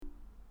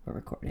we're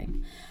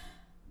recording.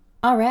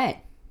 All right.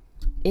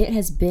 It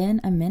has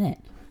been a minute.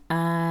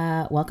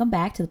 Welcome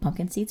back to the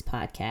Pumpkin Seeds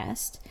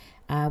Podcast.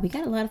 We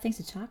got a lot of things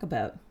to talk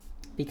about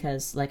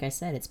because, like I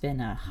said, it's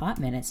been a hot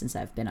minute since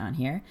I've been on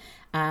here.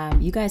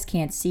 You guys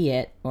can't see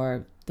it,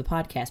 or the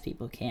podcast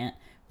people can't,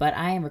 but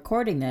I am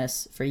recording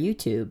this for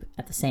YouTube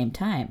at the same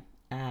time.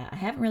 I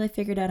haven't really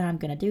figured out how I'm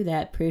going to do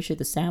that. Pretty sure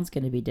the sound's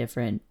going to be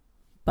different,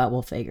 but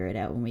we'll figure it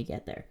out when we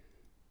get there.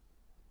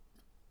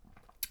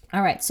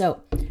 All right,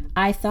 so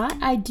I thought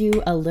I'd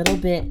do a little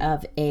bit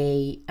of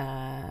a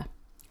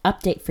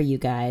update for you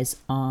guys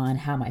on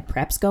how my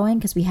prep's going,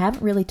 because we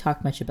haven't really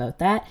talked much about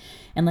that.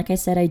 And like I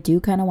said, I do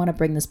kind of want to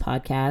bring this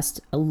podcast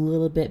a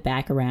little bit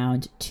back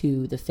around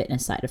to the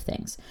fitness side of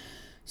things.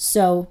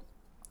 So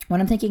what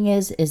I'm thinking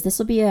is this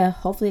will be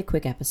hopefully a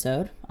quick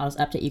episode. I'll just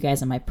update you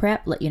guys on my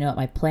prep, let you know what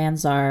my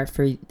plans are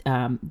for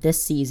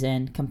this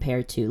season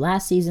compared to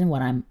last season,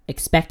 what I'm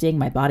expecting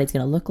my body's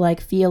going to look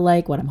like, feel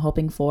like, what I'm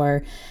hoping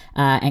for,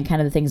 and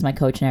kind of the things my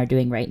coach and I are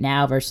doing right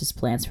now versus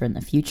plans for in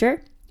the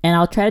future. And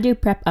I'll try to do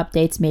prep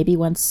updates maybe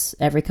once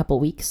every couple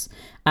weeks,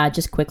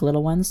 just quick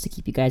little ones to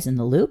keep you guys in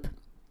the loop.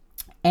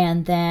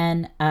 And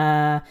then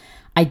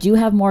I do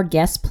have more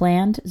guests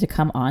planned to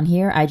come on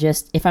here.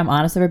 If I'm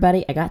honest,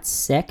 everybody, I got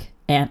sick.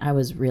 And I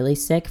was really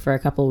sick for a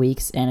couple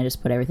weeks, and I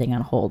just put everything on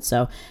hold.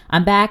 So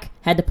I'm back.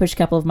 Had to push a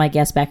couple of my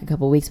guests back a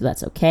couple weeks, but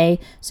that's okay.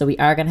 So we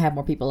are going to have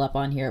more people up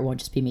on here. It won't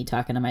just be me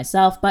talking to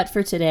myself. But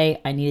for today,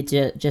 I needed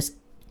to just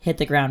hit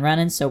the ground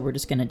running. So we're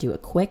just going to do a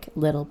quick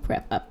little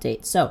prep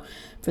update. So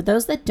for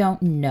those that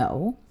don't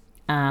know,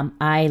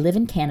 I live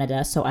in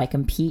Canada, so I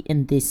compete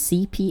in the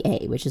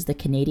CPA, which is the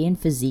Canadian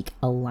Physique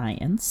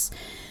Alliance.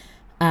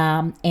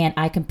 And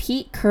I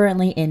compete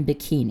currently in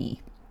bikini.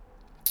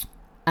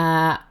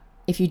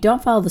 If you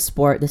don't follow the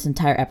sport, this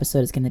entire episode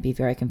is going to be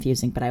very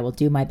confusing, but I will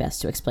do my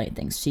best to explain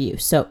things to you.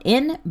 So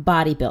in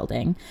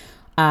bodybuilding,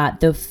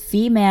 the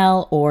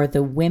female or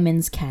the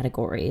women's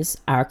categories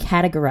are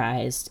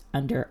categorized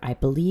under, I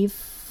believe,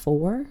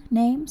 four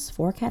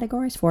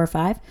categories, 4 or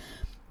 5.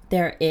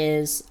 There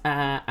is,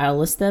 I'll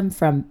list them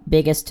from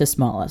biggest to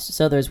smallest.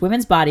 So there's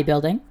women's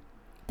bodybuilding,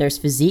 there's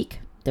physique,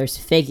 there's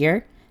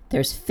figure,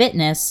 there's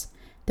fitness,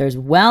 there's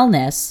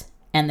wellness,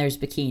 and there's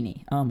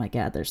bikini. Oh my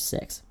God, there's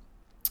 6.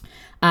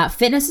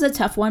 Fitness is a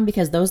tough one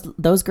because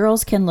those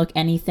girls can look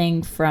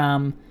anything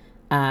from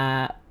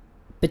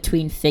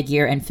between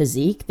figure and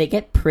physique. They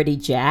get pretty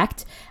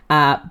jacked,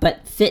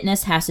 but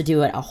fitness has to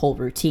do a whole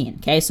routine.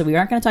 Okay, so we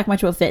aren't going to talk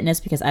much about fitness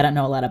because I don't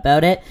know a lot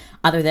about it,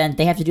 other than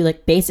they have to do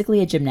like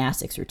basically a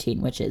gymnastics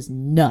routine, which is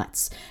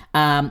nuts.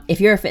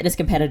 If you're a fitness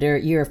competitor,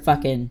 you're a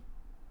fucking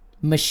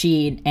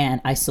machine,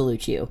 and I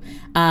salute you.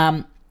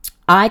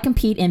 I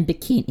compete in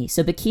bikini,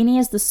 so bikini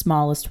is the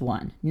smallest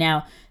one.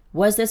 Now,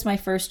 was this my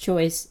first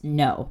choice?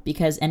 No,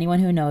 because anyone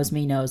who knows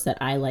me knows that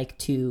I like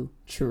to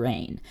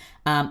train.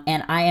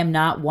 And I am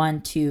not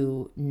one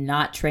to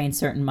not train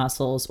certain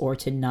muscles or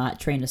to not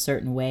train a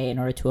certain way in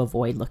order to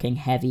avoid looking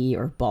heavy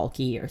or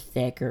bulky or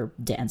thick or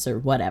dense or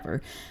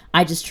whatever.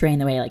 I just train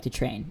the way I like to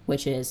train,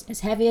 which is as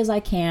heavy as I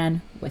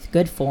can with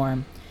good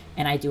form.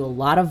 And I do a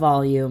lot of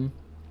volume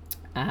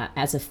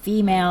as a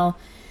female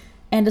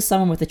and as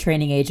someone with a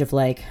training age of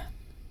like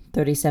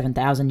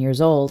 37,000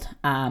 years old,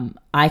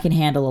 I can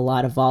handle a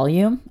lot of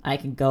volume. I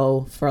can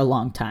go for a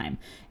long time,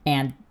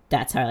 and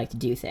that's how I like to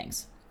do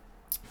things.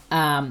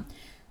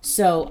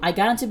 So I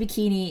got into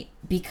bikini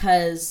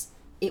because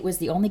it was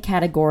the only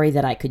category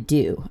that I could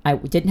do. I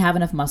didn't have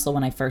enough muscle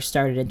when I first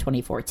started in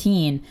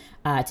 2014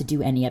 to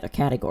do any other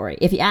category.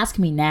 If you ask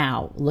me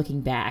now,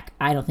 looking back,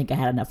 I don't think I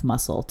had enough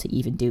muscle to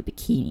even do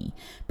bikini,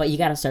 but you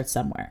got to start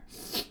somewhere.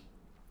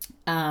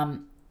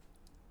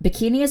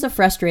 Bikini is a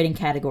frustrating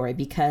category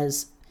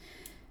because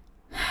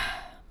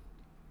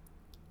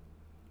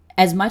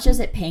as much as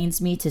it pains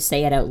me to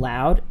say it out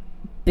loud,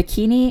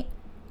 bikini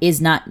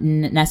is not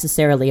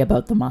necessarily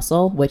about the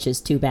muscle, which is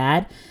too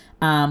bad.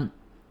 Now,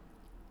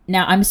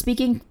 I'm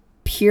speaking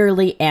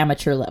purely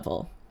amateur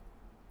level.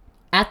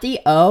 At the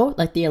O,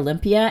 like the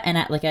Olympia, and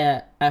at like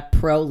a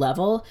pro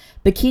level,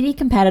 bikini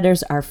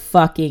competitors are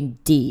fucking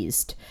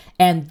deezed.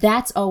 And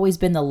that's always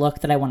been the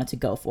look that I wanted to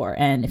go for.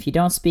 And if you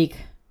don't speak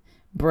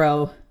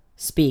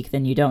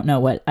then you don't know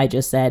what I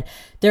just said.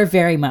 They're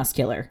very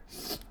muscular.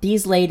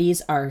 These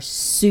ladies are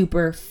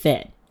super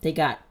fit. They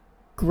got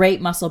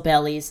great muscle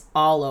bellies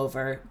all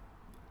over.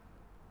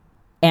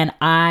 And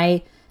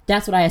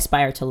that's what I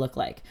aspire to look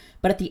like.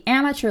 But at the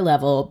amateur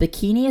level,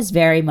 bikini is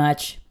very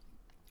much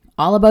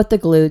all about the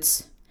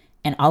glutes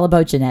and all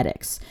about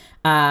genetics.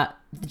 The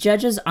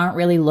judges aren't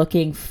really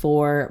looking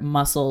for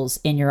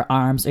muscles in your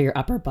arms or your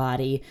upper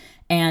body.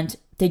 And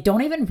they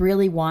don't even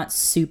really want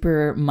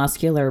super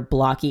muscular,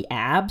 blocky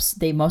abs.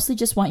 They mostly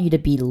just want you to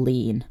be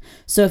lean.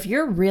 So if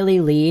you're really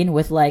lean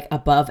with like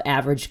above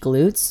average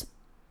glutes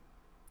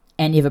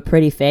and you have a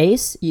pretty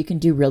face, you can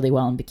do really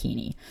well in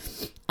bikini.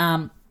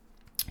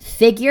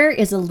 Figure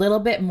is a little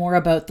bit more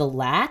about the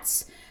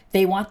lats.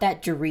 They want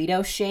that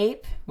Dorito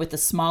shape with the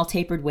small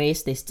tapered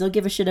waist. They still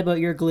give a shit about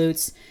your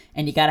glutes,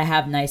 and you got to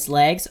have nice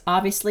legs.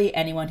 Obviously,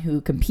 anyone who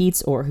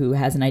competes or who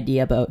has an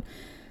idea about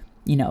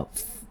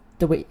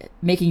the way,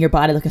 making your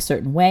body look a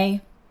certain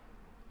way.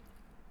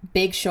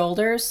 Big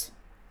shoulders,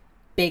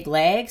 big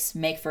legs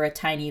make for a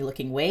tiny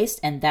looking waist,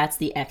 and that's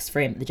the X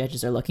frame the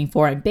judges are looking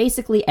for in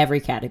basically every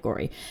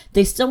category.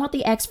 They still want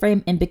the X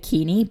frame in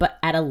bikini, but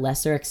at a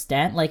lesser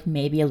extent, like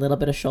maybe a little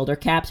bit of shoulder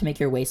cap to make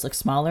your waist look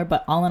smaller.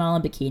 But all in all,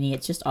 in bikini,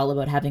 it's just all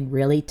about having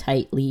really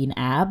tight, lean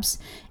abs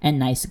and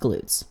nice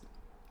glutes.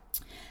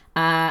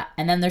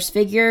 And then there's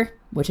figure,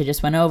 which I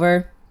just went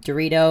over.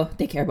 Dorito,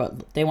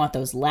 they want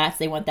those lats.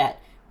 They want that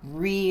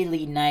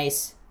really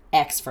nice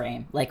X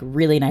frame, like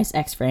really nice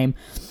X frame.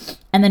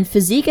 And then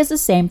physique is the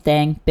same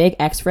thing, big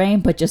X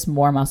frame, but just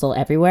more muscle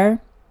everywhere.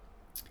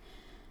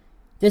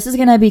 This is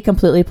going to be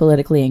completely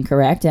politically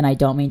incorrect, and I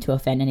don't mean to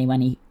offend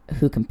anyone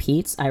who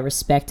competes. I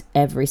respect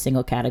every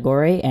single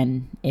category,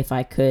 and if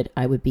I could,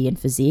 I would be in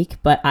physique.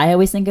 But I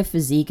always think of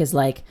physique as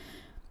like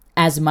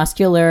as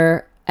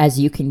muscular as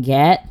you can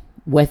get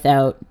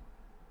without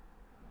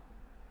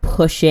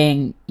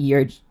pushing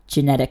your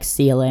genetic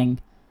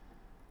ceiling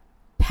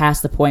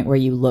past the point where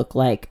you look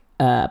like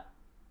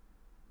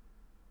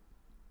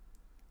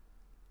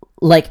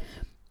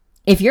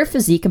if you're a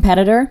physique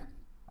competitor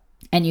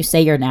and you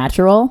say you're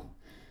natural,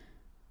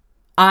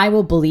 I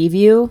will believe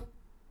you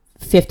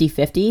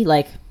 50-50.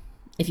 Like,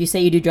 if you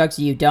say you do drugs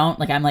or you don't,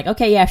 like, I'm like,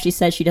 okay, yeah, if she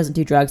says she doesn't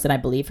do drugs, then I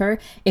believe her.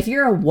 If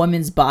you're a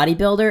woman's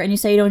bodybuilder and you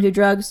say you don't do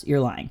drugs,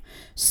 you're lying.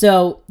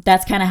 So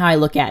that's kind of how I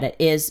look at it,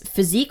 is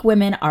physique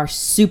women are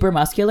super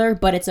muscular,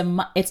 but it's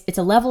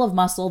a level of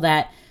muscle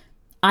that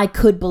I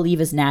could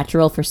believe is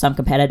natural for some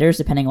competitors,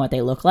 depending on what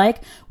they look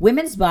like.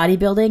 Women's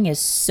bodybuilding is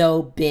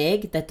so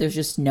big that there's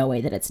just no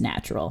way that it's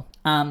natural.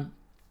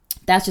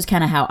 That's just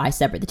kind of how I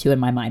separate the two in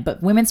my mind.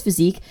 But women's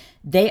physique,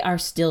 they are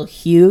still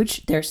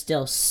huge. They're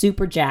still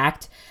super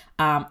jacked.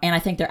 And I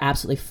think they're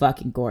absolutely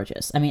fucking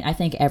gorgeous. I mean, I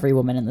think every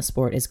woman in the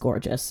sport is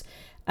gorgeous.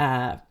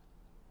 I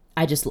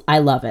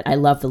love it. I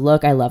love the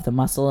look. I love the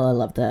muscle. I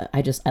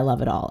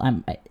love it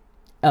all.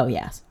 Oh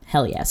yes,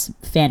 hell yes,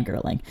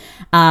 fangirling.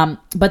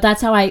 But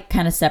that's how I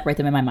kind of separate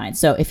them in my mind.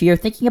 So if you're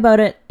thinking about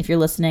it, if you're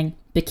listening,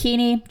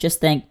 bikini, just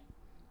think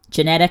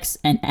genetics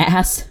and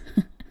ass.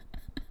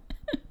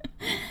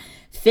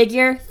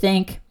 Figure,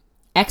 think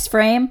X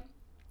frame,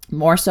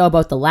 more so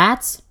about the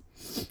lats.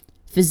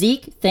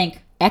 Physique,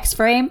 think X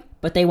frame,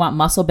 but they want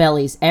muscle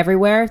bellies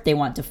everywhere. They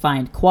want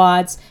defined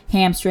quads,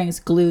 hamstrings,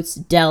 glutes,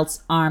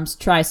 delts, arms,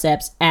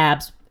 triceps,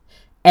 abs,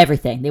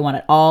 everything. They want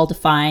it all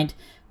defined.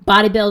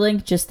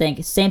 Bodybuilding, just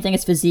think same thing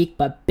as physique,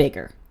 but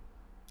bigger.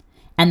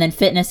 And then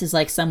fitness is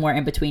like somewhere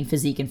in between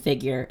physique and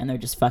figure, and they're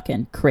just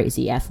fucking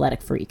crazy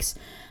athletic freaks.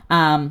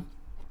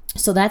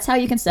 So that's how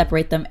you can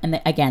separate them. And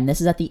again,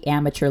 this is at the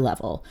amateur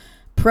level.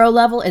 Pro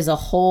level is a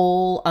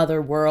whole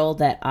other world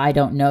that I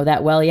don't know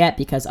that well yet,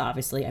 because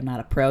obviously I'm not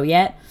a pro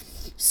yet.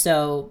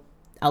 So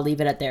I'll leave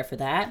it at there for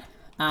that.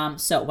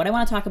 So what I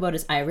want to talk about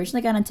is I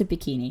originally got into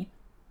bikini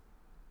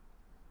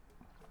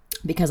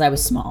because I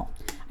was small.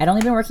 I'd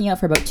only been working out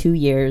for about 2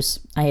 years.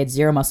 I had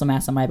zero muscle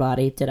mass on my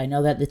body. Did I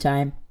know that at the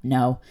time?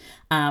 No.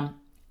 And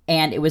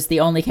it was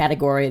the only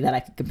category that I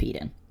could compete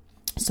in.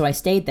 So I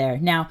stayed there.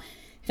 Now,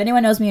 if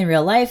anyone knows me in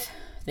real life,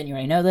 then you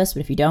already know this,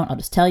 but if you don't, I'll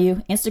just tell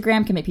you.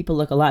 Instagram can make people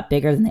look a lot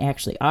bigger than they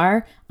actually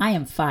are. I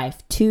am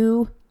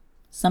 5'2",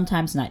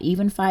 sometimes not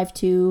even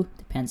 5'2",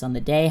 depends on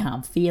the day, how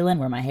I'm feeling,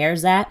 where my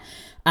hair's at.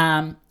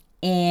 And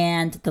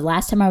the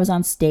last time I was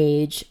on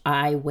stage,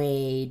 I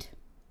weighed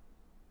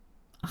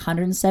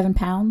 107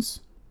 pounds,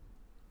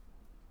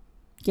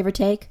 give or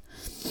take.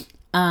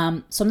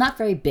 So I'm not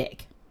very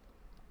big.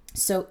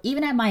 So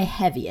even at my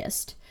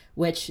heaviest,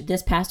 which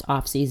this past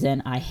off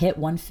season, I hit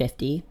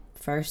 150,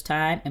 first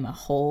time in my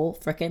whole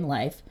freaking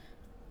life.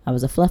 I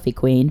was a fluffy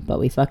queen, but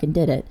we fucking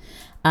did it.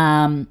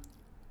 I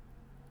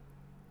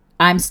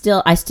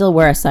still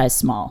wear a size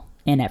small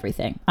in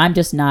everything. I'm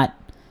just not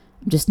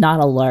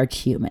a large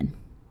human.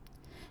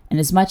 And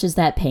as much as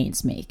that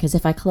pains me, because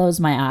if I close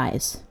my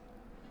eyes,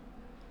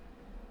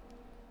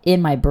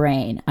 in my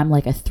brain, I'm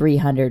like a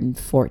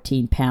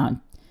 314-pound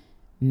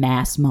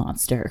mass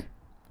monster.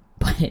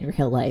 But in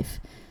real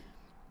life,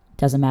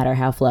 doesn't matter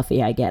how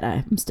fluffy I get,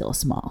 I'm still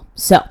small.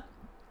 So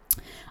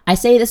I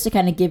say this to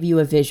kind of give you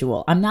a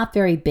visual. I'm not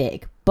very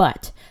big,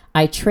 but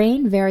I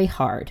train very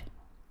hard.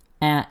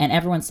 And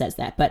everyone says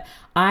that. But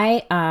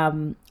I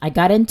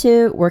got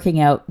into working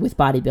out with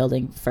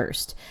bodybuilding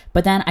first.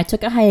 But then I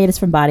took a hiatus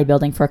from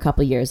bodybuilding for a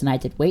couple years, and I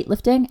did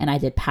weightlifting, and I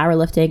did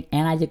powerlifting,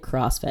 and I did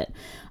CrossFit.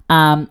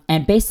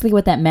 And basically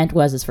what that meant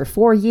is for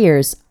 4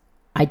 years,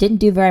 I didn't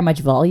do very much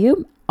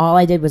volume. All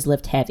I did was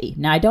lift heavy.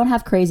 Now, I don't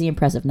have crazy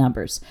impressive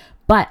numbers,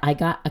 but I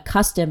got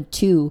accustomed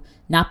to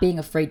not being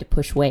afraid to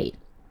push weight.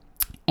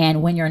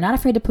 And when you're not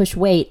afraid to push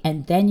weight,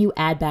 and then you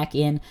add back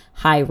in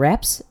high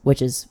reps,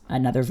 which is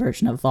another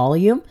version of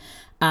volume,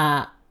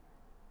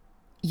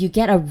 you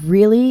get a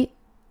really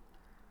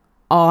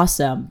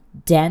awesome,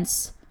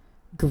 dense,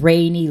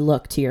 grainy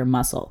look to your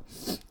muscle.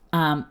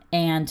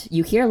 And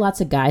you hear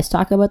lots of guys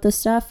talk about this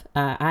stuff.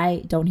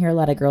 I don't hear a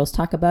lot of girls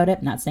talk about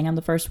it. Not saying I'm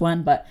the first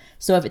one, but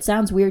so if it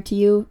sounds weird to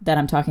you that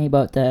I'm talking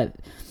about the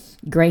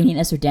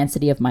graininess or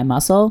density of my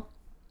muscle,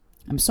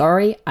 I'm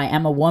sorry, I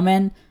am a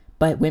woman,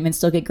 but women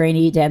still get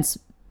grainy, dense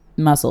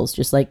muscles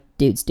just like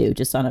dudes do,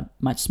 just on a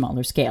much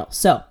smaller scale.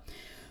 So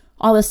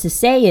all this to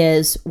say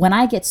is, when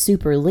I get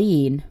super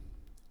lean,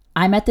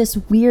 I'm at this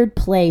weird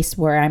place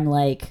where I'm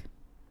like,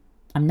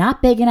 I'm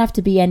not big enough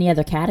to be any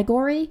other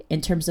category in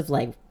terms of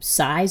like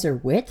size or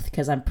width,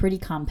 because I'm pretty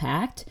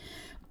compact,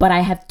 but I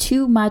have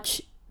too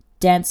much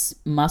dense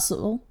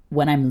muscle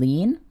when I'm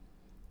lean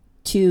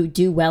to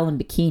do well in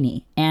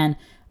bikini. And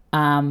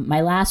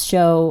my last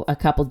show, a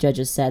couple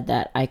judges said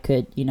that I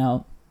could,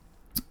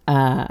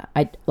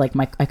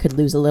 I could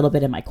lose a little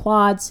bit in my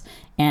quads,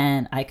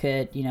 and I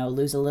could,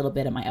 lose a little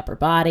bit in my upper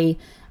body,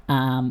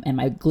 and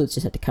my glutes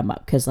just had to come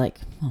up, because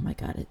like, oh my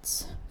god,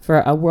 it's,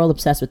 for a world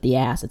obsessed with the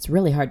ass, it's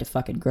really hard to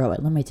fucking grow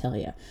it, let me tell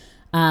you.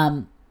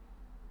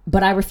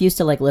 But I refuse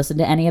to like listen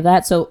to any of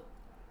that. So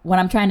what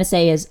I'm trying to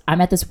say is,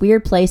 I'm at this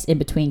weird place in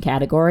between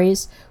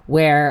categories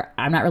where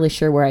I'm not really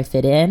sure where I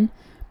fit in,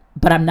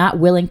 but I'm not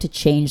willing to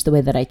change the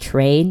way that I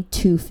train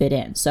to fit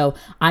in. So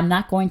I'm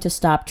not going to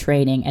stop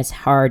training as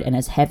hard and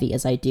as heavy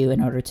as I do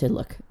in order to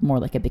look more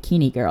like a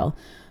bikini girl.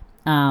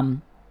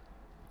 I'm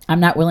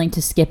not willing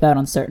to skip out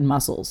on certain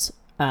muscles.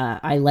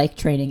 I like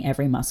training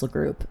every muscle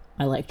group.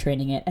 I like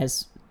training it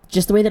as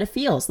just the way that it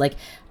feels. Like,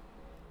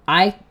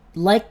 I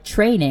like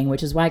training,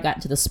 which is why I got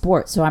into the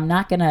sport. So I'm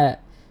not going to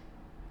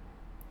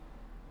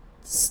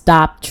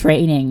stop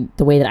training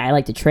the way that I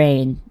like to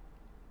train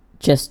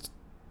just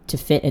to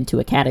fit into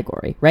a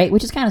category, right?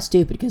 Which is kind of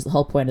stupid, because the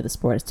whole point of the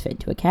sport is to fit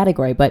into a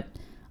category, but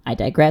I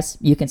digress.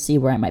 You can see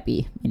where I might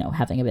be,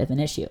 having a bit of an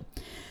issue.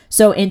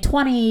 So in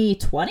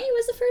 2020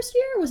 was the first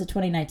year, or was it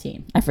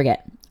 2019? I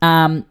forget.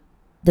 The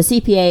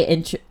CPA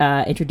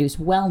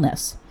introduced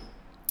wellness.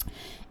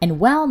 And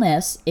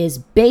wellness is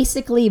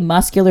basically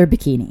muscular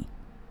bikini.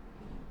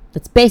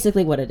 That's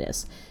basically what it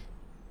is.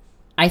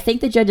 I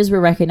think the judges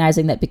were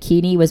recognizing that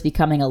bikini was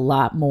becoming a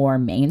lot more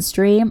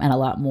mainstream and a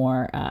lot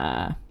more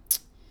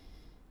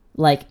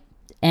like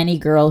any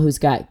girl who's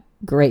got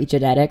great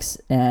genetics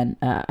and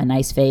a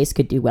nice face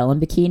could do well in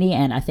bikini.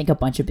 And I think a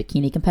bunch of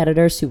bikini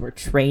competitors who were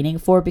training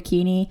for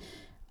bikini,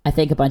 I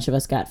think a bunch of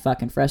us got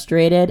fucking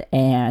frustrated,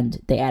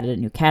 and they added a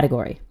new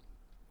category.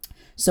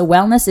 So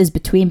wellness is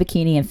between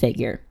bikini and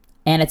figure.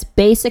 And it's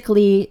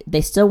basically,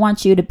 they still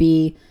want you to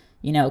be,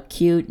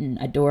 cute and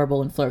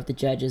adorable and flirt with the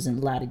judges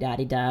and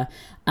la-di-da-di-da.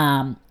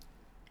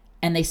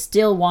 And they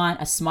still want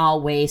a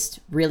small waist,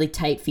 really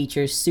tight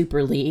features,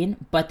 super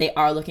lean, but they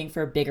are looking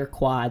for bigger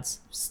quads,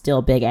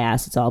 still big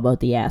ass. It's all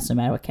about the ass, no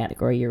matter what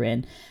category you're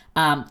in.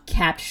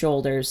 Capped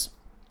shoulders.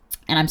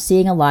 And I'm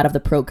seeing a lot of the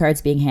pro cards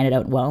being handed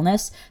out in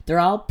wellness. They're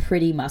all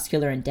pretty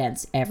muscular and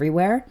dense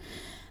everywhere.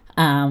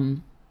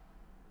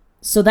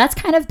 So that's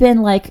kind of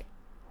been like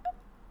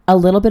a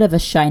little bit of a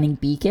shining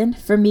beacon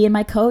for me and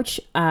my coach,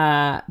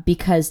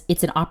 because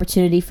it's an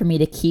opportunity for me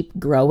to keep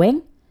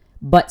growing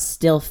but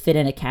still fit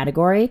in a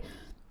category.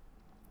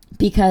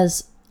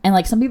 Because, and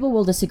like, some people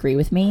will disagree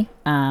with me,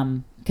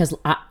 because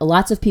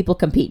lots of people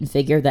compete in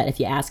figure that, if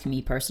you ask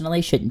me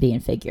personally, shouldn't be in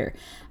figure.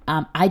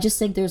 I just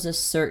think there's a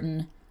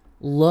certain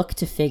look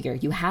to figure.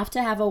 You have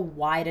to have a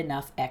wide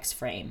enough X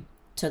frame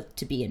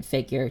to be in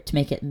figure, to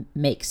make it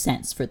make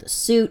sense for the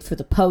suit, for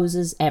the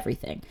poses,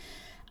 everything.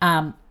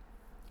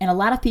 And a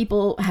lot of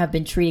people have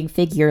been treating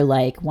figure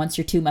like, once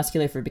you're too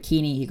muscular for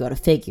bikini, you go to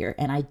figure.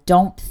 And I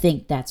don't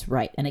think that's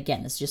right. And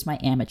again, this is just my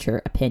amateur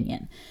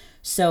opinion.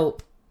 So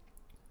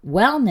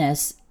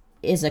wellness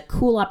is a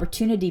cool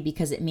opportunity,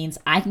 because it means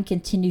I can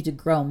continue to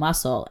grow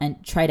muscle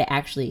and try to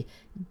actually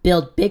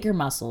build bigger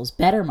muscles,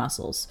 better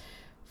muscles,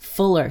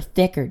 fuller,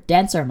 thicker,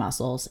 denser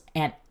muscles,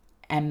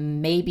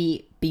 and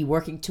maybe be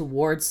working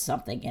towards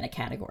something in a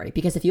category.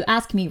 Because if you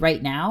ask me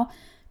right now,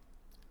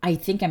 I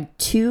think I'm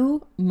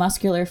too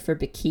muscular for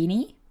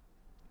bikini,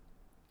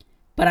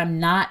 but I'm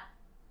not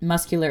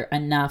muscular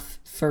enough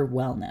for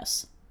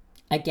wellness.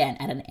 Again,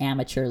 at an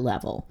amateur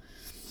level.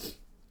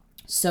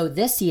 So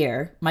this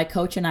year, my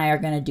coach and I are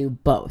going to do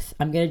both.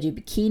 I'm going to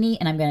do bikini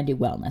and I'm going to do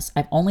wellness.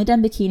 I've only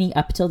done bikini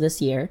up till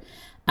this year.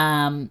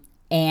 And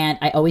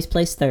I always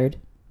place third.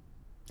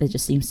 It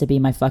just seems to be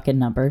my fucking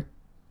number.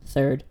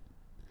 Third.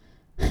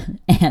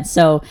 And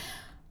so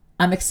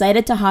I'm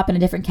excited to hop in a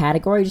different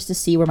category just to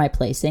see where my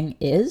placing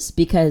is,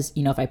 because,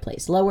 if I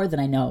place lower, then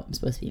I know I'm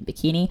supposed to be in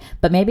bikini,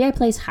 but maybe I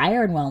place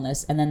higher in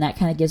wellness, and then that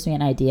kind of gives me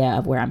an idea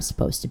of where I'm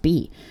supposed to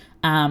be.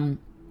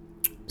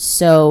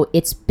 So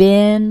it's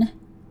been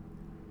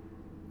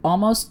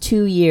almost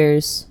 2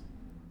 years.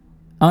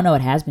 Oh no,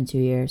 it has been 2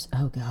 years.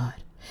 Oh God.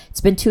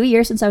 It's been 2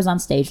 years since I was on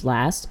stage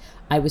last.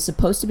 I was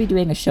supposed to be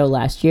doing a show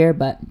last year,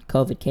 but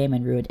COVID came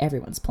and ruined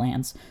everyone's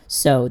plans.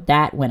 So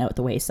that went out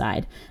the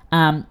wayside.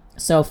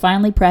 So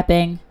finally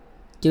prepping,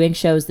 doing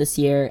shows this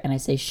year, and I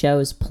say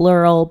shows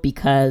plural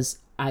because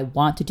I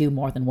want to do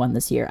more than one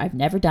this year. I've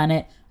never done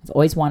it. I've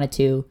always wanted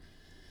to.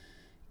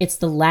 It's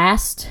the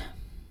last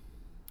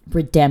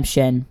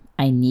redemption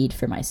I need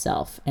for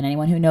myself. And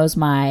anyone who knows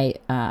my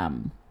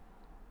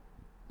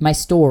my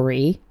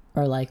story,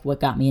 or like what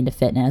got me into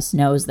fitness,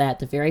 knows that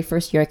the very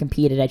first year I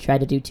competed, I tried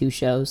to do 2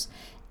 shows,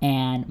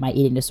 and my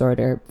eating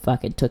disorder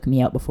fucking took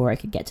me out before I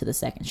could get to the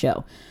second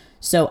show.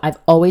 So I've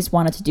always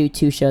wanted to do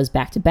 2 shows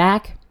back to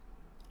back,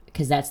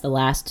 because that's the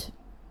last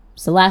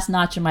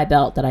notch in my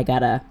belt that I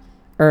gotta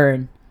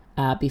earn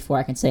before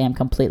I can say I'm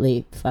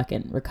completely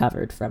fucking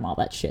recovered from all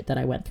that shit that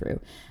I went through.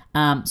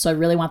 So I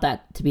really want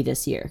that to be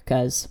this year,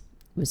 because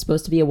it was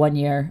supposed to be a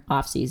 1-year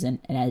off season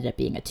and ended up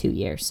being a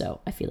 2-year. So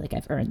I feel like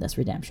I've earned this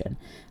redemption.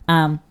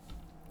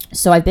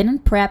 So I've been in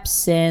prep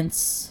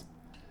since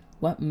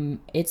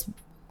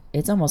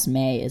it's almost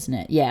May, isn't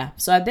it? Yeah.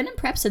 So I've been in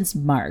prep since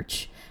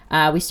March.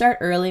 We start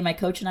early. My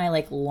coach and I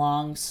like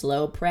long,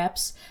 slow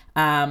preps.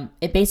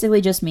 It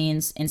basically just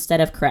means instead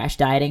of crash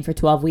dieting for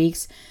 12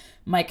 weeks,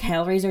 my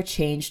calories are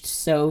changed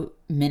so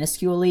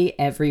minusculely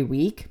every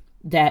week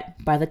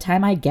that by the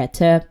time I get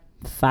to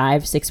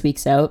 5-6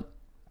 weeks out,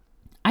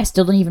 I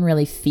still don't even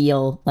really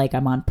feel like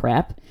I'm on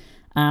prep.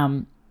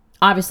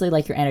 Obviously,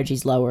 like, your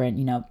energy's lower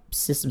and,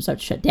 systems start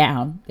to shut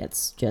down.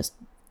 That's just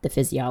the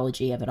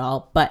physiology of it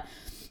all. But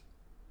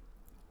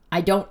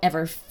I don't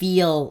ever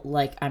feel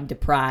like I'm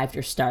deprived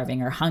or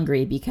starving or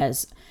hungry,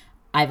 because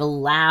I've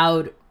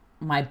allowed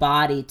my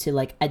body to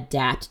like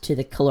adapt to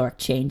the caloric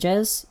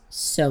changes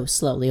so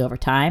slowly over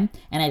time,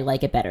 and I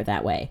like it better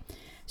that way.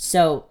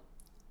 So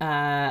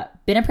been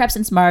in prep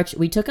since March.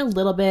 We took a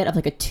little bit of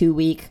like a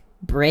 2-week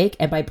break,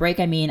 and by break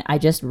I mean I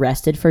just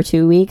rested for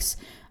 2 weeks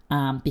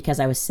because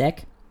I was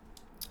sick.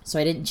 So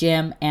I didn't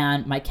gym,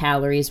 and my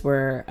calories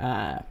were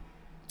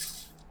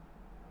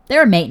they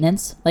were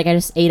maintenance. Like, I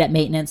just ate at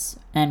maintenance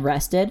and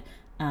rested,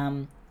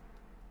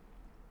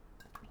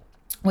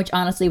 which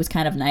honestly was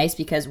kind of nice,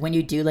 because when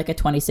you do like a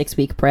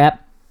 26-week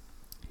prep,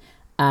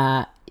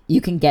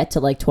 you can get to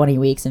like 20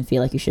 weeks and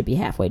feel like you should be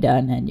halfway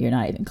done, and you're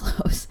not even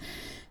close.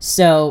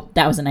 So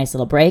that was a nice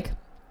little break.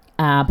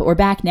 But we're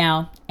back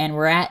now, and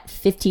we're at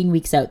 15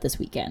 weeks out this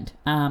weekend.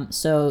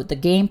 So the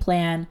game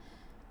plan,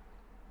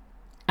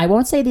 I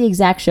won't say the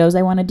exact shows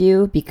I want to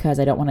do, because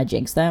I don't want to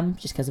jinx them,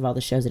 just because of all the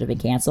shows that have been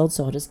canceled.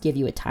 So I'll just give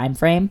you a time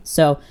frame.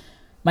 So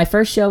my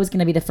first show is going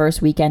to be the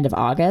first weekend of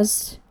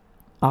August.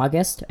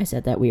 I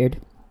said that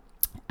weird.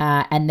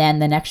 And then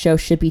the next show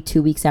should be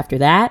 2 weeks after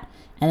that.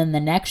 And then the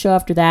next show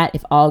after that,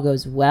 if all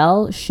goes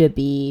well, should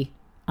be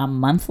a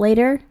month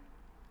later.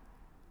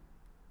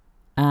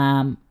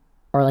 Or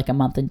like a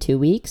month and 2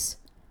 weeks.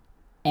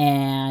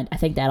 And I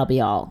think that'll be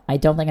all. I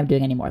don't think I'm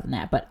doing any more than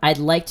that. But I'd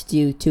like to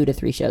do 2 to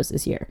 3 shows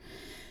this year.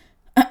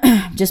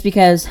 Just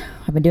because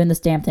I've been doing this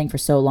damn thing for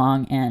so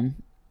long, and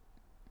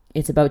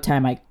it's about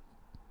time I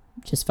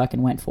just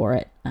fucking went for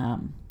it.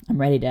 I'm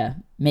ready to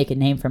make a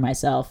name for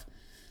myself.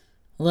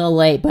 A little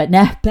late, but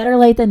better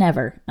late than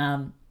never.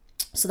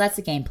 So that's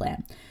the game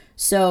plan.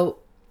 So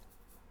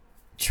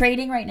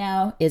training right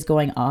now is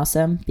going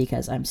awesome,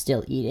 because I'm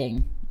still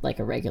eating like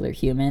a regular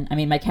human. I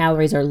mean, my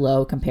calories are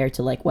low compared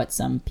to like what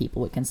some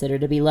people would consider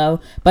to be low,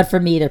 but for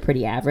me, they're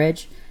pretty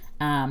average.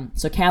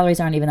 So calories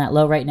aren't even that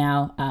low right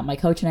now. My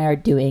coach and I are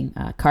doing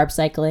carb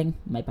cycling.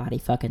 My body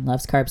fucking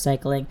loves carb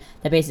cycling.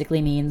 That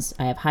basically means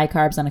I have high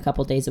carbs on a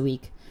couple days a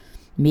week,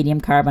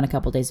 medium carb on a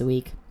couple days a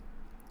week,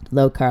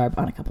 low carb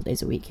on a couple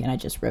days a week, and I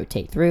just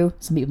rotate through.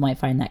 Some people might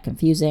find that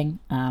confusing.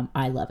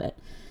 I love it.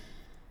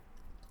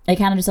 It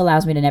kind of just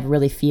allows me to never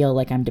really feel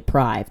like I'm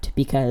deprived,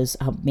 because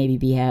I'll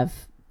maybe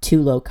have 2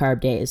 low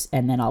carb days,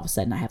 and then all of a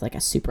sudden I have like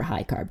a super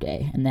high carb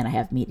day, and then I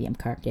have medium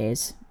carb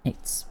days.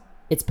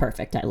 It's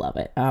perfect. I love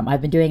it.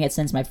 I've been doing it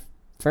since my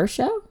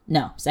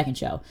second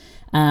show.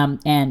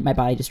 And my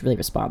body just really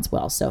responds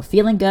well. So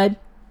feeling good.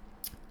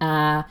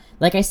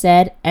 Like I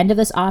said, end of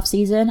this off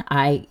season,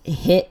 I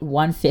hit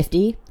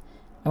 150.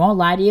 I won't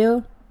lie to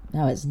you.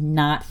 That was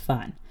not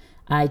fun.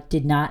 I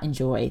did not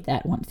enjoy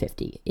that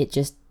 150. It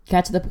just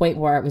got to the point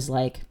where it was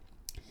like,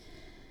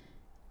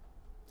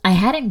 I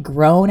hadn't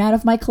grown out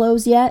of my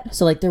clothes yet.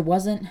 So like there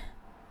was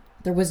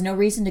no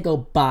reason to go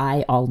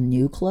buy all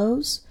new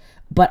clothes,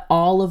 but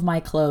all of my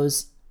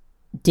clothes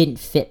didn't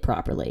fit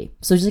properly.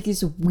 So it's like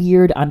this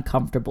weird,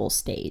 uncomfortable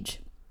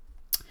stage.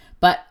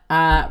 But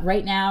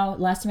right now,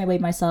 last time I weighed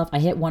myself, I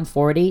hit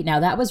 140. Now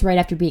that was right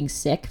after being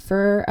sick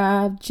for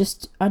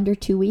just under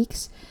 2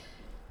 weeks.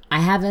 I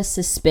have a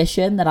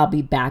suspicion that I'll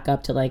be back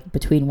up to like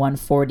between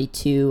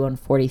 142 and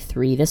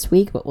 143 this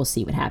week, but we'll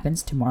see what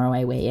happens. Tomorrow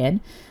I weigh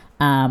in.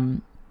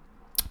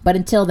 But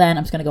until then,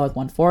 I'm just going to go with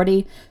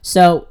 140.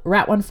 So we're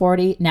at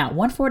 140. Now,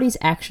 140 is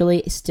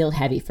actually still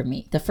heavy for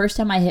me. The first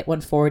time I hit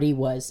 140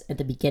 was at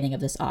the beginning of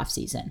this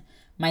off-season.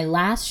 My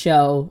last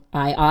show,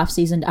 I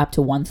off-seasoned up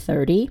to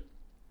 130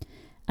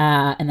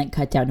 and then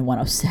cut down to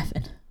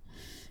 107.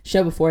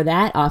 Show before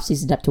that,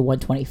 off-seasoned up to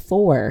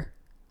 124,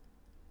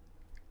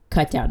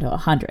 cut down to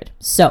 100.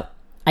 So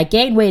I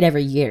gain weight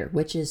every year,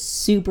 which is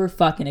super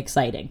fucking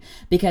exciting,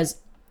 because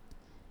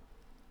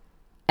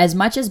as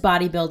much as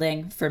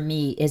bodybuilding for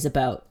me is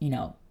about,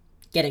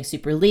 getting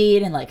super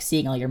lean and like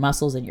seeing all your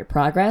muscles and your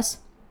progress,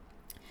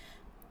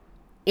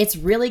 it's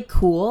really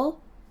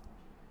cool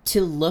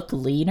to look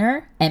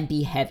leaner and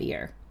be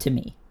heavier to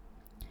me.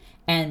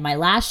 And my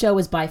last show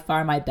was by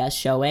far my best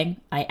showing.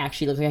 I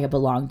actually looked like I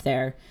belonged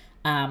there.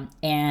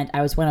 And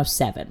I was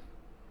 107.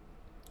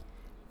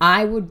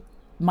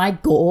 my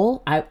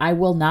goal, I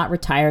will not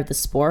retire the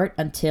sport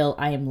until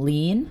I am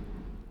lean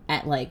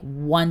at like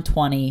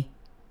 120,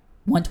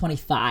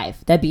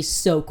 125. That'd be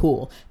so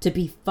cool to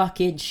be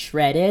fucking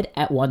shredded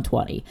at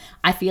 120.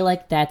 I feel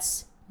like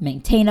that's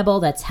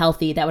maintainable, that's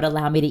healthy, that would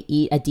allow me to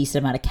eat a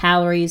decent amount of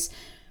calories,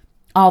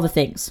 all the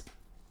things.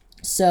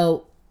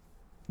 So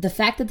the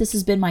fact that this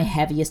has been my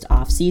heaviest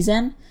off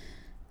season,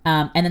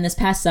 and then this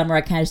past summer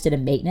I kind of just did a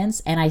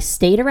maintenance and I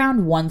stayed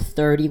around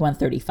 130,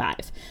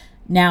 135.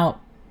 Now,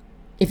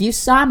 if you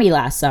saw me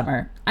last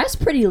summer, I was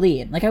pretty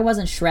lean. Like, I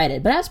wasn't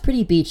shredded, but I was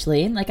pretty beach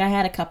lean. Like, I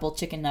had a couple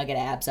chicken nugget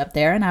abs up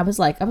there, and I was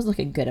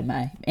looking good in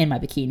my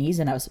bikinis,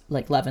 and I was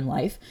like loving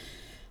life.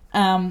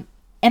 And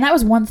I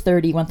was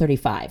 130,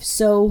 135.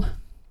 So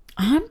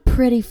I'm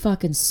pretty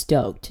fucking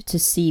stoked to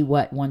see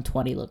what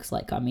 120 looks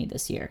like on me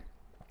this year.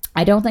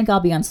 I don't think I'll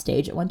be on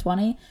stage at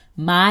 120.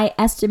 My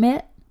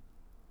estimate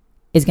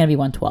is going to be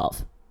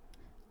 112.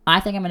 I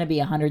think I'm going to be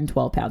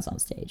 112 pounds on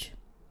stage.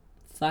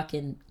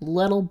 Fucking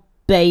little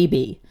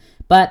baby.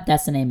 But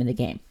that's the name of the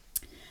game.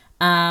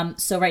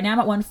 So right now I'm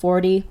at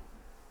 140.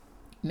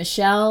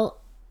 Michelle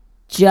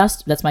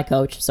that's my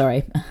coach.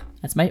 Sorry.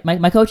 That's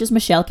my coach is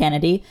Michelle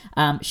Kennedy.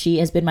 She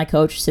has been my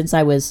coach since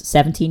I was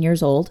 17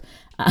 years old.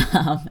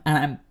 And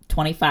I'm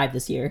 25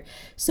 this year.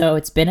 So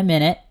it's been a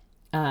minute.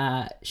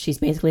 She's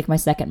basically like my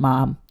second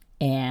mom.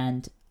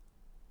 And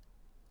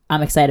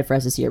I'm excited for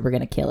us this year. We're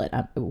going to kill it.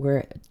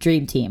 We're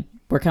dream team.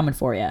 We're coming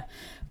for you.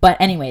 But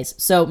anyways,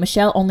 so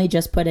Michelle only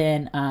just put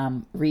in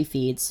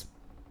refeeds.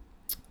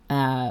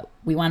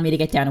 We wanted me to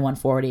get down to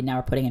 140. Now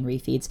we're putting in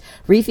refeeds.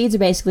 Refeeds are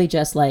basically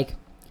just like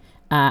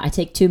I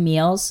take 2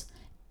 meals,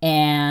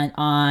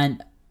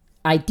 and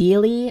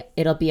ideally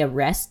it'll be a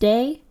rest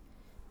day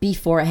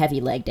before a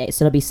heavy leg day.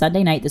 So it'll be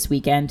Sunday night this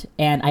weekend,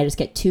 and I just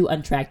get 2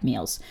 untracked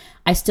meals.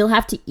 I still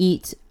have to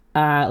eat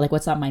like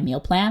what's on my meal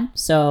plan.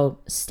 So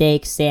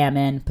steak,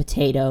 salmon,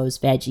 potatoes,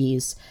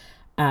 veggies.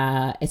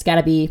 It's got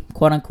to be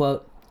quote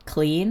unquote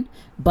clean,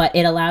 but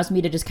it allows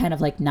me to just kind of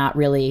like not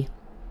really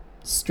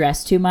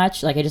stress too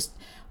much. Like it's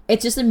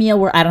just a meal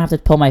where I don't have to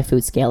pull my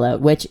food scale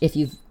out, which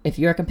if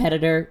you're a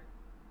competitor,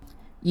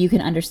 you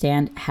can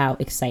understand how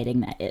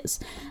exciting that is.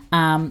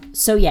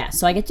 So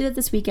I get to do it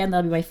this weekend.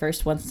 That'll be my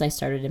first one since I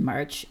started in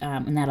March.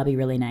 And that'll be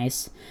really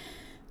nice.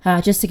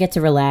 Just to get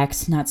to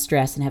relax, not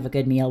stress, and have a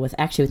good meal with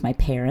my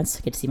parents.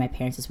 I get to see my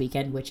parents this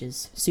weekend, which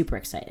is super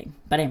exciting.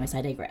 But anyways,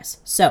 I digress.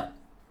 So,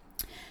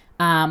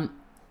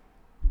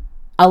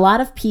 a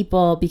lot of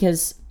people,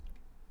 because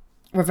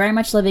we're very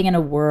much living in a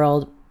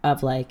world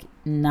of like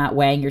not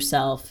weighing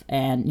yourself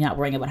and not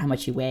worrying about how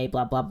much you weigh,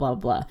 blah, blah, blah,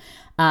 blah,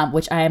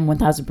 which I am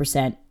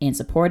 1000% in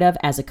support of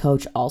as a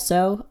coach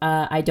also.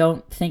 I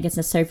don't think it's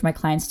necessary for my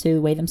clients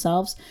to weigh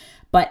themselves.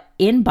 But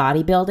in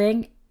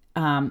bodybuilding,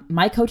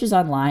 my coach is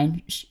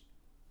online. She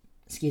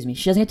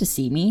doesn't get to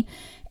see me.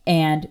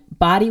 And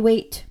body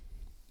weight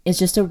is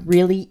just a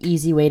really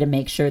easy way to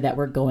make sure that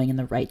we're going in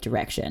the right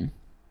direction.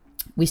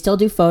 We still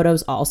do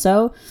photos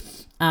also,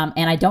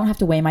 and I don't have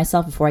to weigh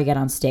myself before I get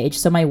on stage.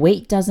 So my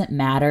weight doesn't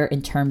matter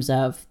in terms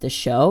of the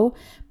show,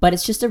 but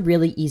it's just a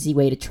really easy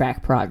way to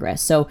track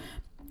progress. So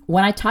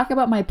when I talk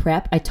about my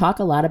prep, I talk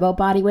a lot about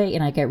body weight,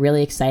 and I get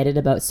really excited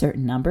about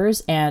certain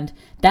numbers. And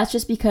that's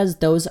just because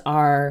those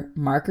are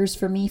markers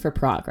for me for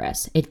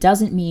progress. It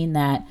doesn't mean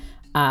that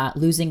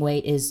losing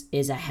weight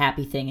is a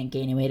happy thing and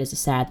gaining weight is a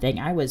sad thing.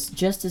 I was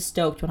just as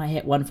stoked when I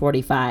hit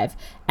 145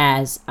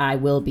 as I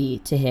will be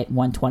to hit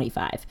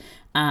 125.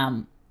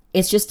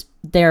 It's just,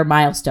 they're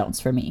milestones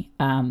for me.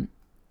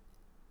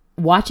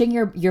 Watching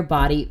your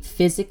body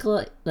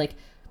physically, like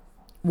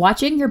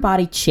watching your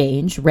body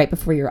change right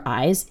before your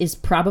eyes is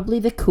probably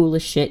the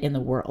coolest shit in the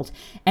world.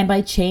 And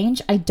by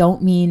change, I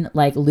don't mean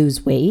like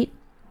lose weight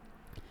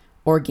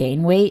or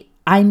gain weight.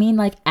 I mean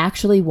like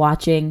actually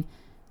watching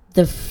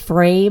the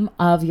frame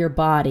of your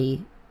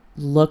body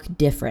look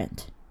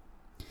different.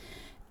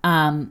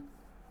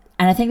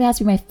 And I think that has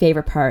to be my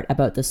favorite part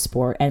about the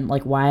sport and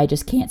like why I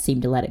just can't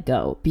seem to let it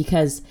go,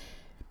 because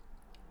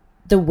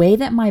the way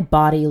that my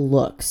body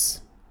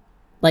looks,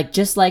 like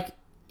just like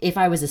if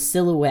I was a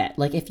silhouette,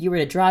 like if you were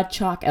to draw a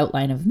chalk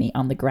outline of me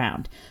on the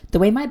ground, the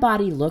way my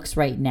body looks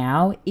right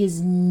now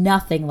is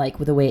nothing like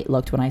the way it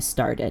looked when I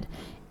started.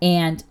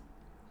 And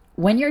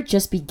when you're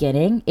just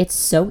beginning, it's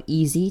so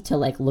easy to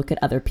like look at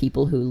other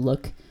people who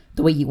look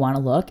the way you want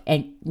to look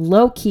and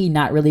low key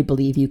not really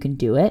believe you can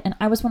do it. And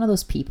I was one of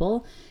those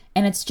people.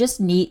 And it's just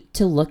neat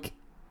to look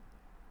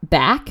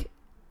back,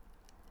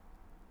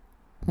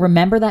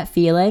 remember that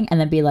feeling, and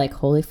then be like,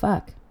 holy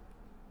fuck,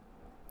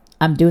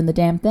 I'm doing the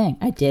damn thing.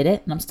 I did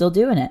it, and I'm still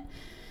doing it.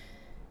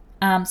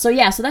 So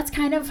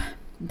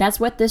that's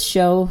what this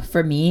show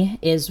for me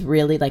is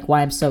really like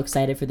why I'm so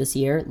excited for this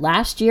year.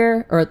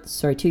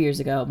 2 years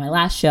ago, my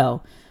last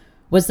show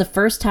was the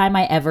first time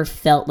I ever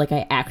felt like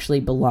I actually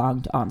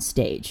belonged on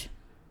stage.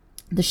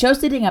 The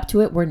shows leading up to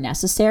it were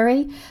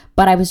necessary,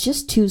 but I was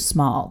just too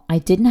small. I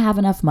didn't have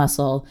enough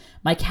muscle.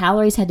 My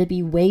calories had to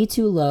be way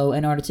too low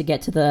in order to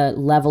get to the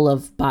level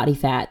of body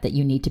fat that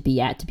you need to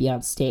be at to be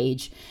on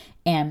stage.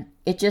 And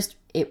it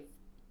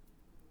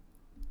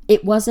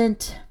it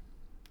wasn't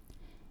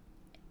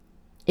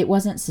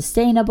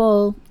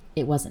sustainable.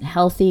 It wasn't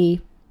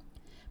healthy.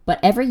 But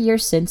every year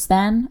since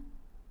then,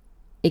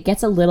 it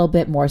gets a little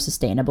bit more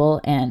sustainable,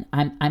 and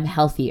I'm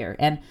healthier.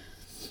 And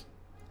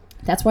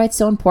that's why it's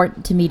so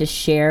important to me to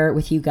share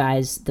with you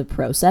guys the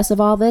process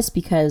of all this,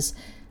 because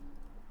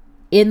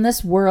in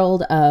this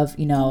world of,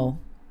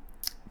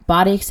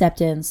 body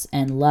acceptance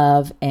and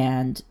love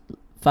and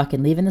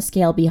fucking leaving the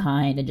scale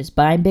behind and just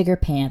buying bigger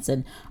pants,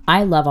 and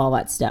I love all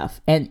that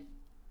stuff. And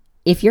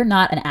if you're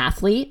not an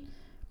athlete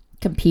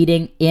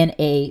competing in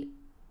a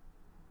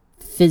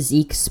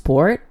physique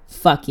sport,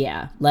 fuck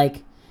yeah.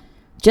 Like,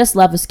 just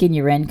love the skin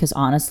you're in, because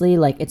honestly,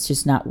 like, it's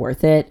just not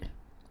worth it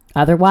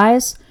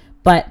otherwise.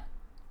 But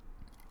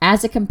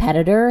as a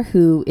competitor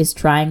who is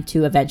trying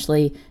to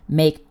eventually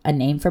make a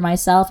name for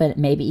myself and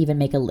maybe even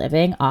make a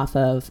living off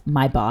of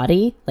my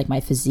body, like my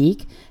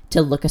physique,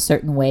 to look a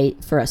certain way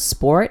for a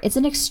sport, it's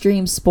an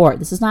extreme sport.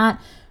 This is not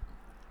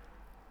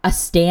a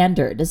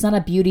standard. It's not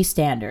a beauty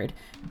standard.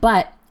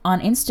 But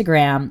on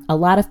Instagram, a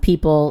lot of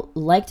people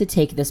like to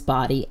take this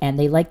body and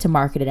they like to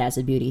market it as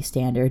a beauty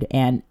standard.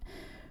 And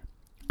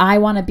I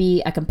want to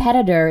be a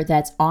competitor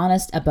that's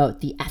honest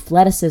about the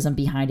athleticism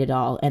behind it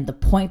all and the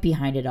point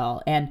behind it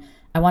all. And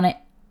I want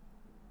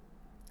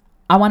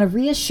to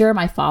reassure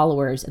my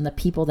followers and the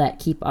people that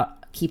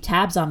keep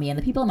tabs on me, and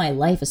the people in my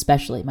life,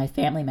 especially my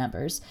family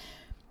members,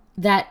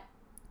 that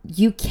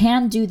you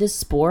can do this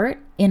sport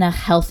in a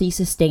healthy,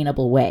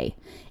 sustainable way.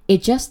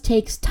 It just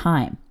takes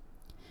time.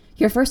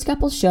 Your first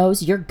couple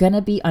shows, you're going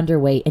to be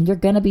underweight, and you're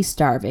going to be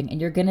starving, and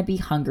you're going to be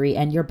hungry,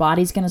 and your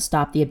body's going to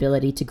stop the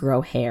ability to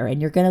grow hair, and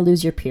you're going to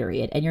lose your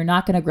period, and you're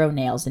not going to grow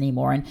nails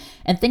anymore,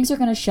 and things are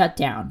going to shut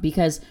down,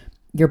 because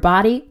your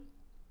body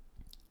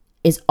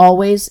is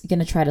always going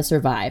to try to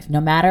survive,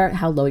 no matter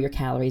how low your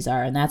calories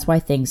are, and that's why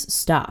things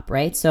stop,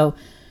 right? So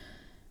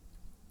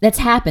that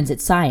happens.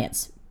 It's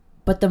science.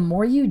 But the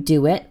more you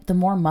do it, the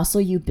more muscle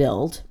you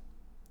build,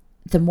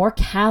 the more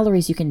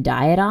calories you can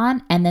diet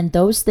on, and then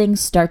those things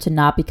start to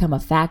not become a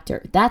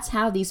factor. That's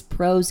how these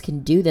pros can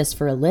do this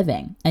for a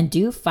living and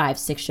do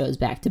 5-6 shows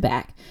back to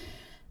back.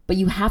 But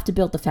you have to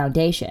build the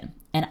foundation,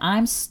 and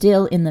I'm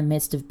still in the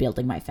midst of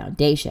building my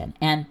foundation.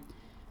 And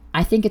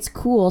I think it's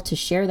cool to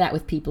share that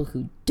with people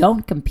who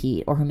don't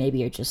compete, or who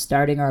maybe are just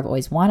starting or have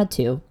always wanted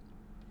to,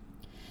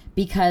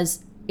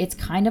 because it's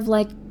kind of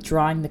like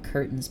drawing the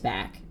curtains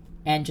back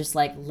and just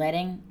like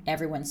letting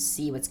everyone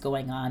see what's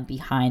going on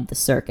behind the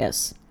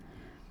circus.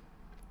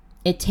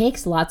 It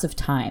takes lots of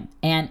time.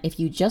 And if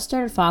you just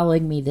started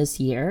following me this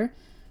year,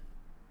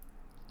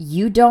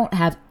 you don't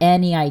have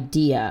any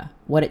idea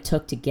what it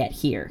took to get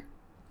here,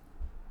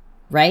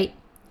 right?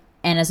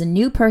 And as a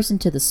new person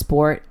to the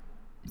sport,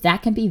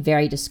 that can be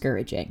very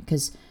discouraging,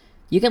 because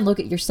you can look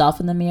at yourself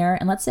in the mirror,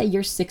 and let's say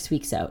you're 6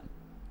 weeks out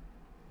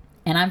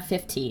and I'm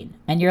 15,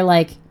 and you're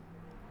like,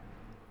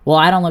 well,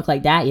 I don't look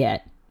like that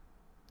yet.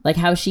 Like,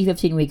 how is she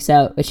 15 weeks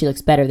out, but she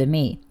looks better than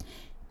me?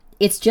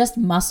 It's just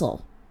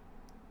muscle.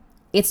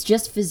 It's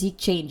just physique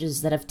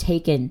changes that have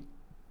taken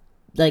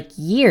like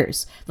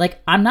years.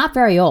 Like, I'm not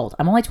very old.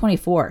 I'm only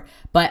 24,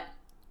 but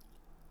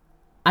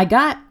I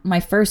got my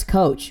first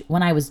coach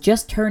when I was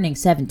just turning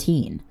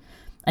 17.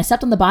 I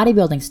stepped on the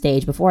bodybuilding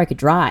stage before I could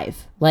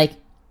drive. Like,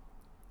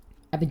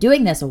 I've been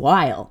doing this a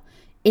while.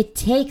 It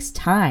takes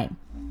time.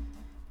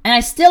 And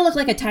I still look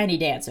like a tiny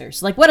dancer.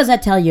 So, like, what does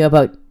that tell you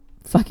about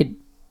fucking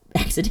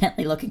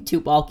accidentally looking too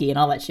bulky and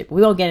all that shit? But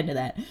we won't get into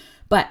that.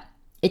 But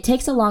it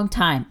takes a long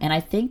time. And I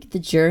think the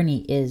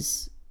journey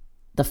is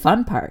the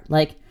fun part.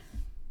 Like,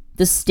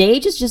 the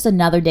stage is just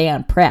another day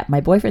on prep.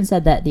 My boyfriend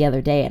said that the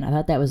other day, and I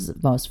thought that was the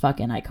most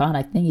fucking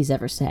iconic thing he's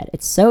ever said.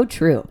 It's so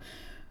true.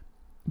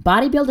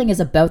 Bodybuilding is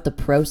about the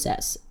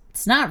process.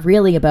 It's not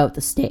really about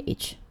the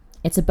stage.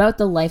 It's about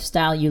the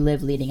lifestyle you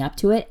live leading up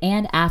to it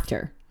and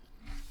after.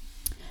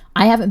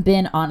 I haven't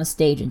been on a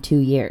stage in 2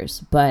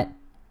 years, but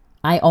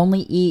I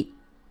only eat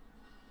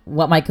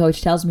what my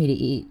coach tells me to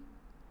eat.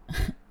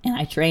 And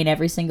I train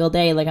every single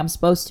day like I'm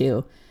supposed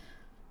to.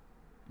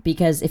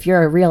 Because if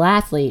you're a real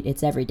athlete,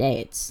 it's every day.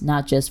 It's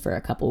not just for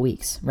a couple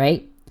weeks,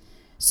 right?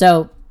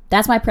 So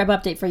that's my prep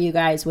update for you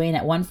guys, weighing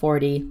at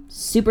 140.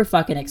 Super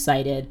fucking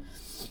excited.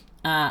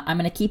 I'm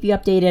going to keep you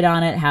updated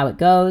on it, how it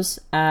goes.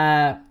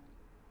 A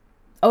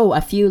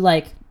few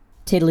like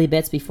tiddly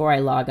bits before I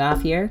log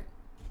off here.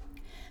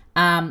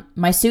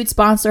 My suit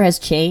sponsor has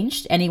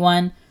changed.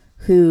 Anyone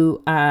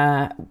who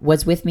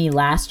was with me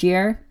last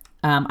year,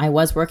 I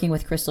was working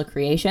with Crystal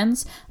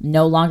Creations,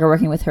 no longer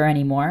working with her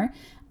anymore.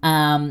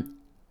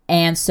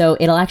 And so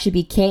it'll actually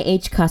be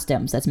KH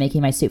Customs that's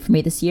making my suit for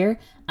me this year.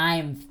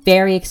 I'm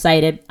very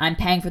excited. I'm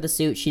paying for the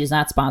suit. She does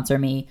not sponsor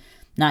me.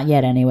 Not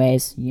yet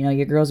anyways. You know,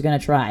 your girl's going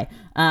to try.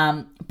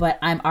 But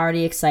I'm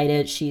already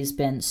excited. She's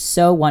been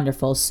so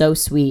wonderful, so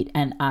sweet.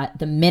 And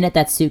the minute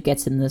that suit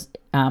gets in,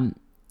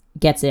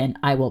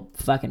 I will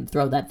fucking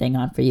throw that thing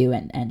on for you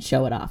and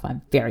show it off.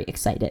 I'm very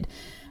excited.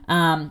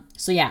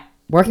 So yeah,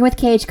 working with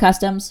KH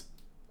Customs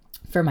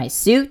for my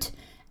suit.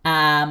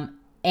 And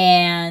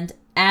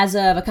as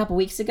of a couple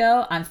weeks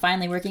ago, I'm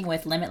finally working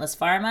with Limitless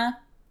Pharma.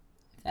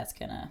 that's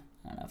gonna,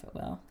 I don't know if it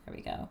will. There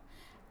we go.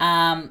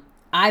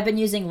 I've been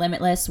using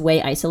Limitless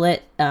Whey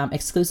Isolate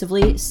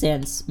exclusively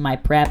since my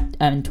prep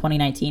in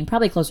 2019,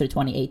 probably closer to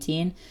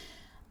 2018.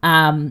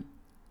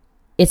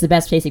 It's the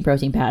best tasting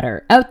protein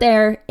powder out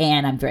there,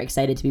 and I'm very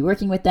excited to be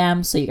working with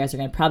them. So you guys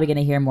are probably going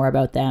to hear more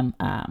about them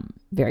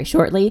very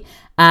shortly.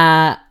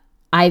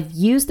 I've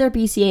used their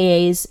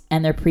BCAAs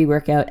and their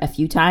pre-workout a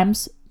few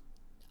times.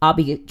 I'll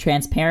be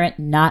transparent,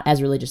 not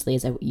as religiously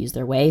as I use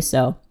their whey.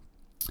 So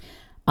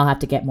I'll have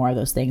to get more of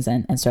those things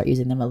and start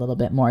using them a little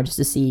bit more just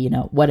to see,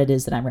 what it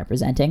is that I'm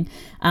representing.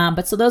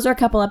 But so those are a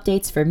couple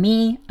updates for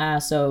me.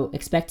 So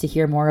expect to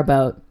hear more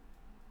about,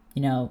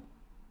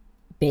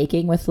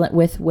 baking with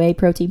whey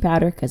protein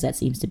powder, because that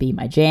seems to be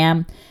my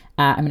jam.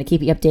 I'm going to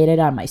keep you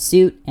updated on my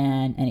suit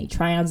and any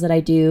try-ons that I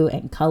do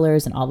and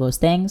colors and all those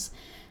things.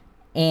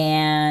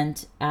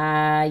 And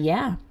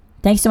yeah,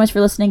 thanks so much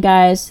for listening,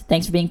 guys.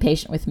 Thanks for being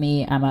patient with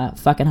me. I'm a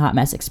fucking hot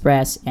mess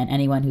express, and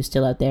anyone who's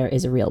still out there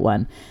is a real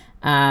one.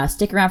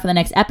 Stick around for the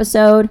next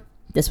episode.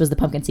 This was the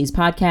Pumpkin Seeds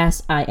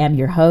Podcast. I am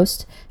your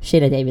host,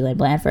 Shayna Davy Lynn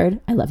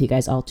Blanford. I love you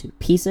guys all to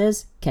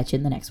pieces. Catch you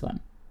in the next one.